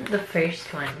one, the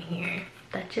first one here.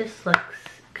 That just looks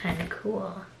kind of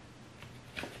cool.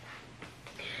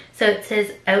 So it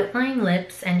says outline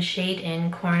lips and shade in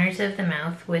corners of the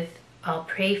mouth with I'll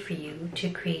Pray For You to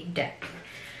create depth.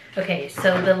 Okay,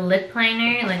 so the lip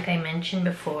liner, like I mentioned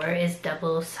before, is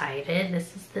double-sided.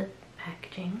 This is the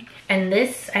packaging. And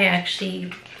this, I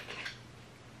actually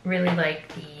really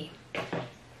like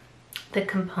the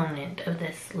component of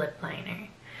this lip liner.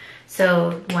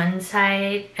 So one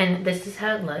side, and this is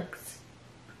how it looks.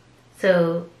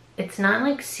 So it's not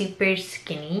like super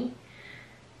skinny,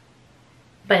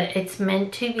 but it's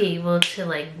meant to be able to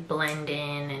like blend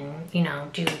in and, you know,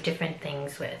 do different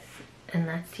things with. And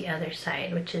that's the other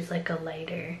side, which is like a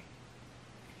lighter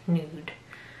nude.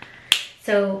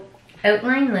 So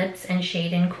outline lips and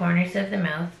shade in corners of the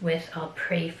mouth with I'll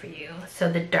Pray For You. So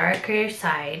the darker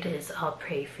side is I'll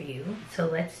Pray For You. So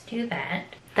let's do that.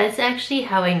 That's actually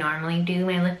how I normally do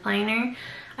my lip liner.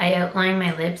 I outline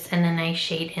my lips and then I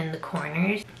shade in the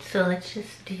corners. So let's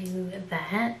just do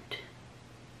that.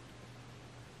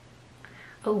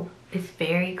 Oh, it's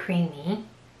very creamy.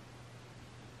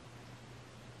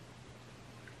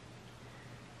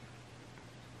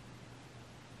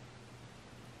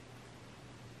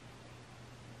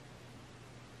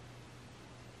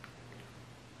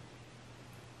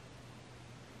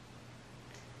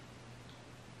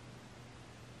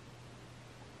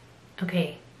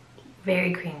 Okay,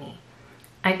 very creamy.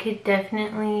 I could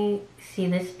definitely see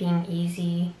this being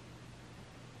easy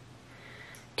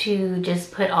to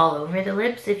just put all over the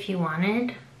lips if you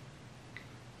wanted.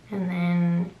 And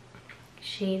then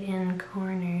shade in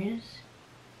corners.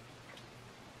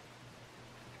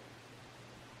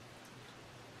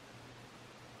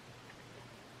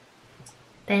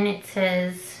 Then it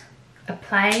says,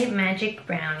 apply Magic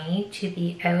Brownie to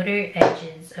the outer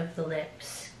edges of the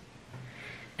lips.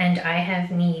 And I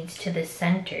have needs to the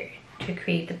center to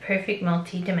create the perfect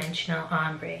multi-dimensional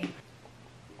ombre.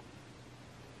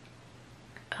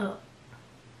 Oh,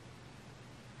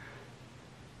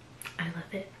 I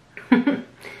love it.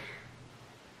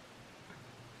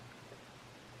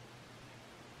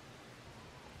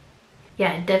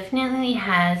 Yeah, it definitely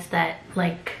has that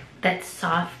like that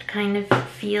soft kind of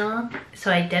feel.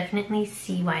 So I definitely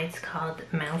see why it's called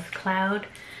Mouth Cloud,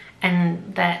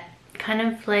 and that kind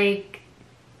of like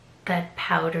that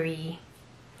powdery,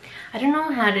 I don't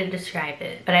know how to describe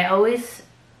it, but I always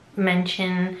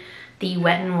mention the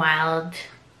Wet n Wild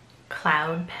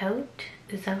cloud pout.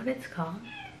 Is that what it's called?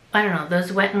 I don't know,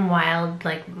 those Wet n Wild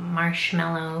like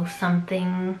marshmallow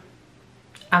something.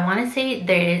 I want to say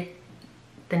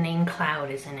the name Cloud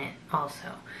is in it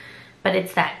also, but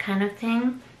it's that kind of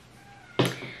thing,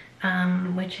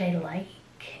 which I like.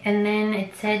 And then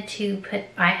it said to put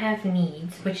I Have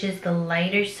Needs, which is the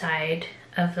lighter side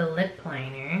of the lip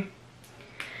liner.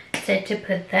 It said to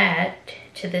put that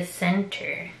to the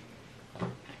center.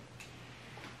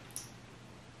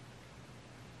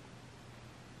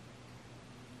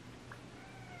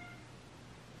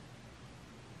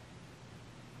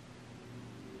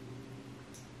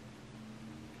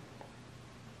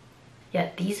 Yeah,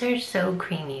 these are so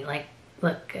creamy. Like,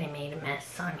 look, I made a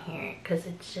mess on here because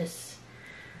it's just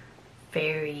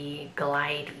very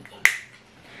glidey.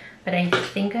 But I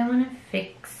think I want to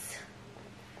fix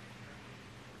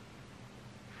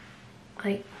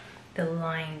like the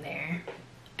line there.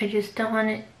 I just don't want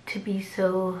it to be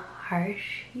so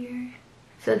harsh here.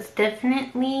 So it's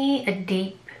definitely a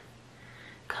deep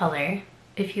color.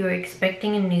 If you were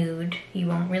expecting a nude, you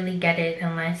won't really get it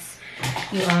unless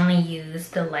you only use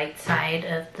the light side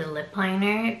of the lip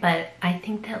liner, but I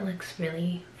think that looks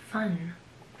really fun.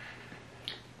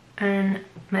 And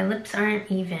my lips aren't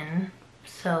even,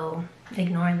 so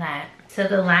ignore that. So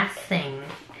the last thing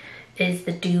is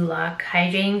the Dew Lock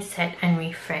Hydrating Set and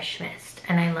Refresh Mist.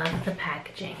 And I love the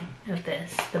packaging of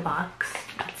this, the box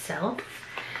itself.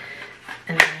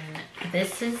 And then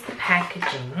this is the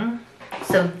packaging.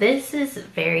 So this is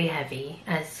very heavy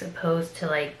as opposed to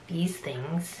like these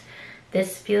things.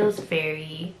 This feels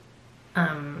very, I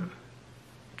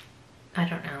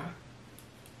don't know,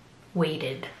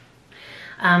 weighted.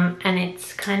 And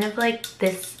it's kind of like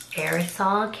this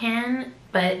aerosol can,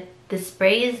 but the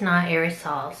spray is not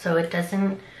aerosol, so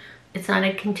it's not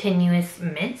a continuous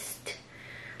mist.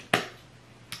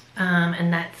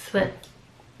 And that's what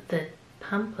the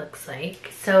pump looks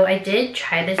like. So I did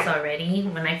try this already.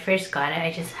 When I first got it,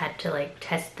 I just had to like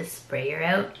test the sprayer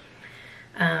out.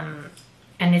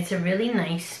 And it's a really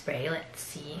nice spray. Let's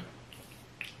see.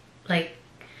 Like,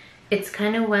 it's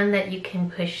kind of one that you can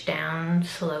push down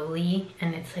slowly,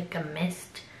 and it's like a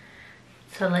mist.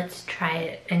 So let's try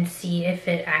it and see if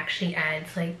it actually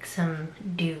adds like some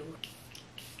dew.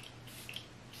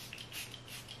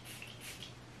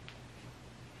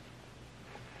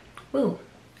 Ooh,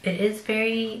 it is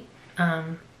very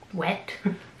wet.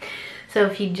 So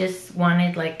if you just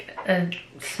wanted like a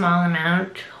small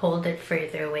amount, hold it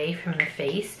further away from the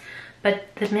face. But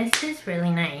the mist is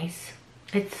really nice.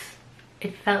 It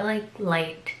felt like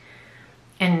light,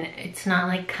 and it's not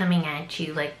like coming at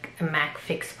you like a MAC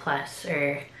Fix Plus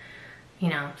or, you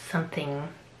know, some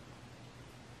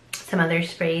other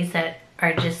sprays that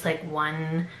are just like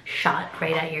one shot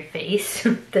right at your face.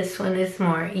 This one is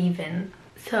more even.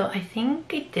 So I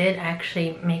think it did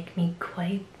actually make me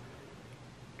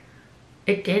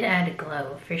it did add a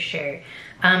glow for sure.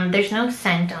 There's no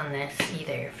scent on this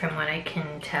either from what I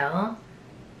can tell.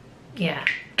 Yeah,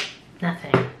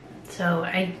 nothing. So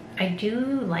I do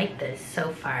like this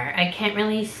so far. I can't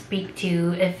really speak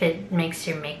to if it makes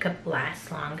your makeup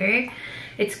last longer.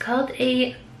 It's called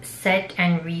a Set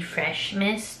and Refresh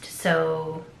Mist,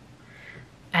 so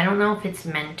I don't know if it's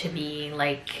meant to be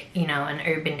like, you know, an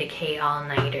Urban Decay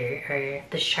all-nighter or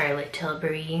the Charlotte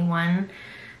Tilbury one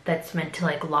that's meant to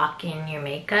like lock in your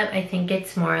makeup. I think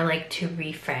it's more like to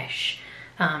refresh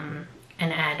and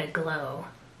add a glow.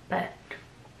 But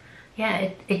yeah,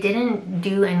 it didn't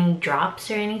do any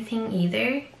drops or anything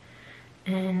either.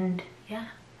 And yeah,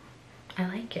 I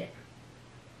like it.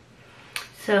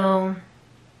 So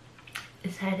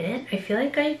is that it? I feel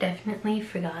like I definitely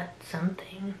forgot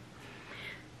something.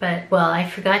 But, well, I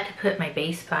forgot to put my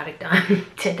base product on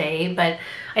today, but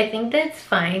I think that's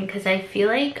fine because I feel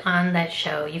like on that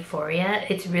show, Euphoria,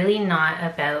 it's really not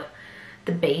about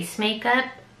the base makeup.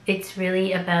 It's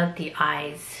really about the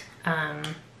eyes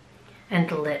and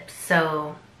the lips.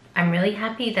 So I'm really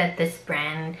happy that this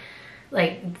brand,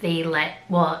 like,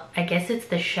 well, I guess it's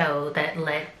the show that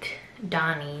let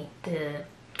Donnie, the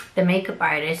makeup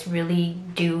artist, really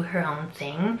do her own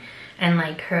thing and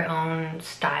like her own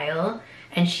style.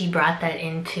 And she brought that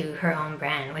into her own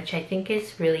brand, which I think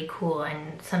is really cool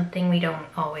and something we don't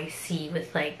always see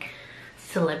with like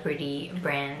celebrity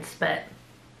brands. But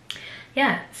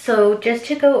yeah, so just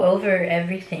to go over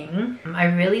everything, I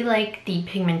really like the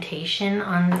pigmentation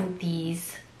on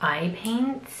these eye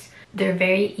paints. They're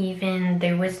very even.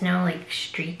 There was no like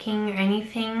streaking or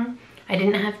anything. I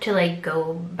didn't have to like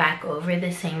go back over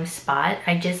the same spot.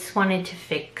 I just wanted to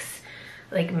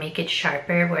make it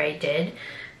sharper where I did.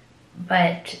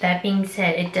 But that being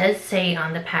said, it does say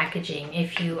on the packaging,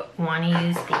 if you want to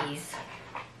use these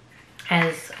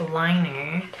as a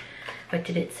liner, what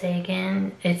did it say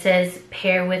again? It says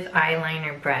pair with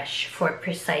eyeliner brush for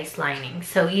precise lining.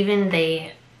 So even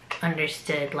they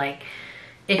understood, like,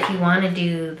 if you want to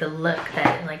do the look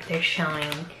that like they're showing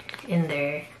in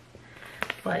their,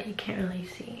 well, you can't really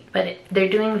see, but they're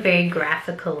doing very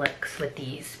graphical looks with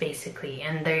these basically,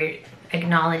 and they're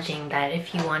acknowledging that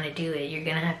if you want to do it, you're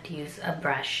gonna have to use a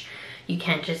brush. You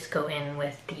can't just go in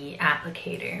with the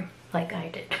applicator like I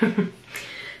did.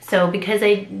 So because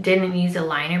I didn't use a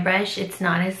liner brush, it's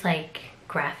not as like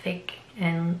graphic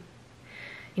and,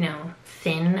 you know,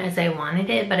 thin as I wanted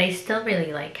it, but I still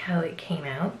really like how it came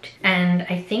out. And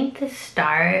I think the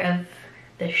star of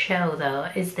the show though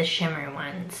is the shimmer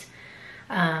ones.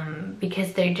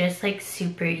 Because they're just like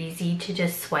super easy to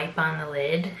just swipe on the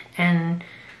lid, and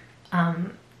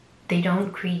they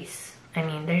don't crease. I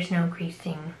mean, there's no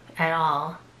creasing at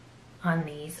all on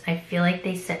these. I feel like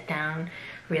they set down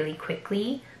really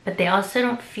quickly, but they also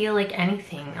don't feel like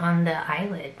anything on the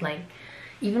eyelid. Like,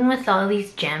 even with all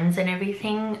these gems and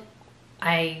everything,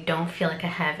 I don't feel like I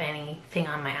have anything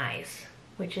on my eyes,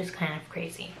 which is kind of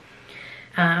crazy.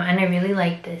 And I really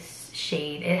like this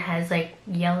shade. It has like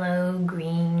yellow,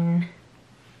 green,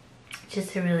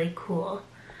 just a really cool.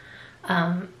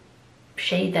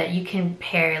 shade that you can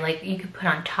pair, like you could put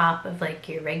on top of like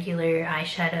your regular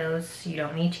eyeshadows. You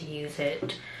don't need to use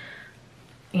it,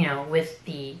 you know, with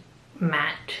the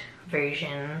matte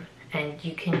version, and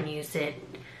you can use it,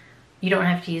 you don't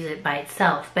have to use it by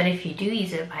itself, but if you do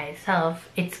use it by itself,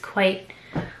 it's quite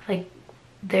like,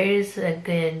 there's a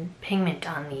good pigment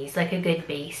on these, like a good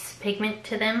base pigment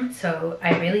to them, so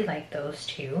I really like those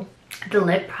two. The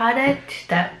lip product,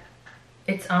 that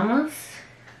it's almost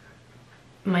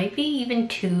might be even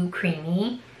too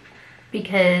creamy,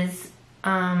 because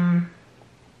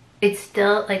it's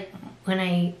still like when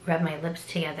I rub my lips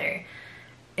together,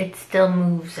 it still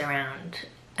moves around.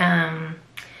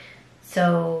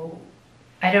 So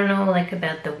I don't know like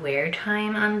about the wear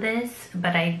time on this,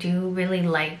 but I do really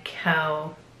like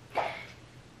how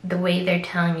the way they're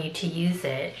telling you to use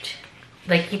it.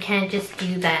 Like you can't just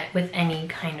do that with any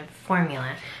kind of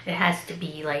formula. It has to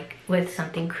be like with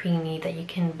something creamy that you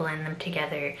can blend them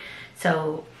together.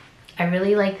 So I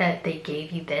really like that they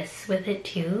gave you this with it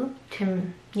too, to,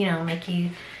 you know, make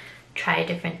you try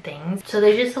different things. So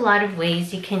there's just a lot of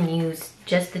ways you can use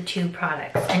just the two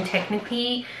products. And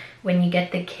technically, when you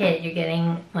get the kit, you're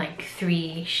getting like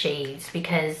 3 shades,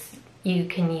 because you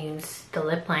can use the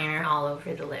lip liner all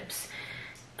over the lips.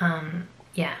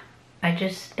 Yeah, I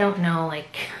just don't know,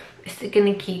 like, is it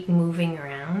gonna keep moving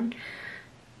around?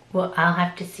 Well, I'll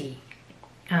have to see.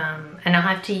 And I'll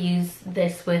have to use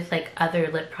this with like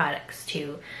other lip products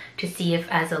too, to see if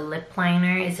as a lip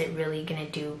liner, is it really gonna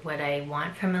do what I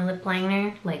want from a lip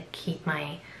liner? Like keep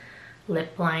my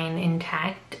lip line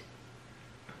intact?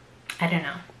 I don't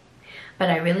know. But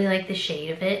I really like the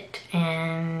shade of it,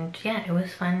 and yeah, it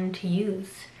was fun to use.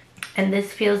 And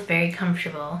this feels very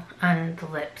comfortable on the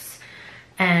lips.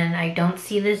 And I don't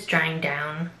see this drying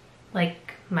down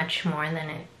like much more than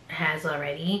it has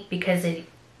already, because it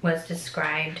was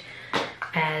described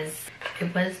as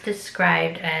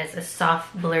a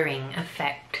soft blurring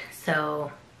effect.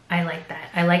 So I like that.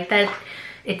 I like that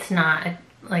it's not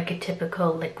like a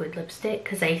typical liquid lipstick,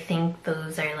 because I think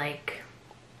those are like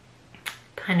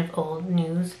kind of old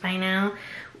news by now.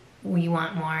 We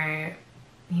want more,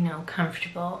 you know,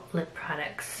 comfortable lip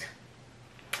products.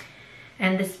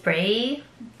 And the spray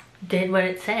did what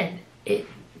it said. It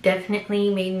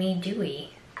definitely made me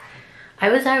dewy. I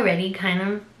was already kind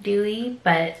of dewy,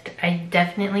 but I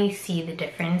definitely see the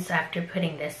difference after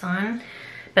putting this on.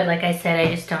 But like I said,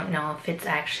 I just don't know if it's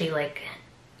actually like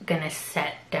gonna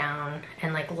set down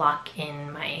and like lock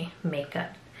in my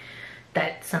makeup.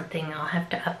 That's something I'll have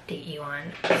to update you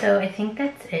on. So I think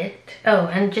that's it. Oh,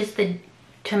 and just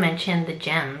to mention the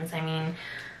gems. I mean,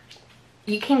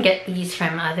 you can get these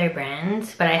from other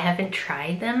brands, but I haven't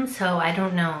tried them, so I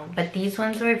don't know. But these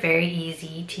ones were very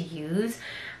easy to use.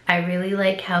 I really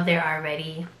like how there's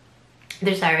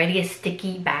already a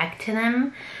sticky back to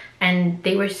them, and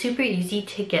they were super easy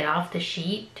to get off the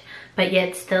sheet, but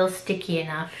yet still sticky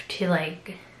enough to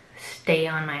like stay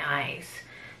on my eyes.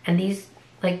 And these,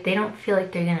 like, they don't feel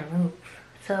like they're gonna move.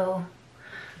 So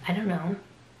I don't know.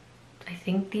 I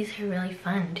think these are really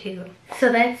fun too.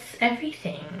 So that's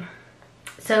everything.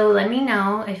 So let me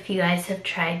know if you guys have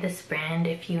tried this brand,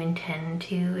 if you intend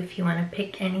to, if you want to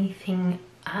pick anything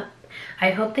up.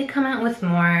 I hope they come out with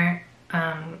more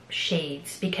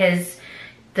shades, because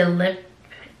the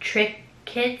LIPTRIK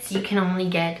kits you can only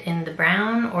get in the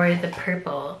brown or the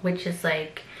purple, which is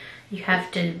like, you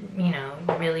have to, you know,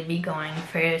 really be going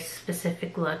for a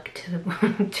specific look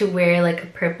to to wear like a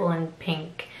purple and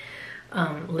pink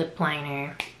lip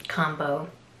liner combo.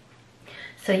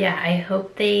 So yeah, I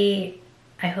hope they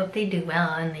do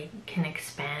well and they can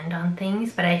expand on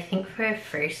things. But I think for a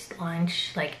first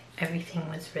launch, like, everything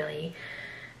was really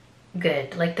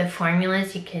good. Like the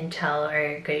formulas, you can tell,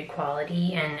 are good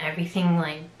quality, and everything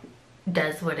like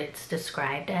does what it's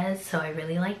described as. So I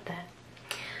really like that.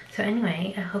 So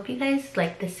anyway, I hope you guys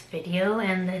like this video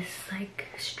and this like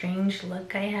strange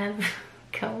look I have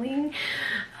going.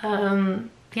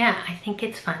 Yeah, I think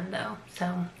it's fun though.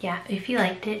 So yeah, if you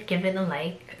liked it, give it a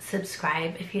like,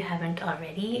 subscribe if you haven't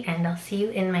already, and I'll see you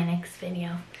in my next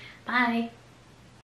video. Bye!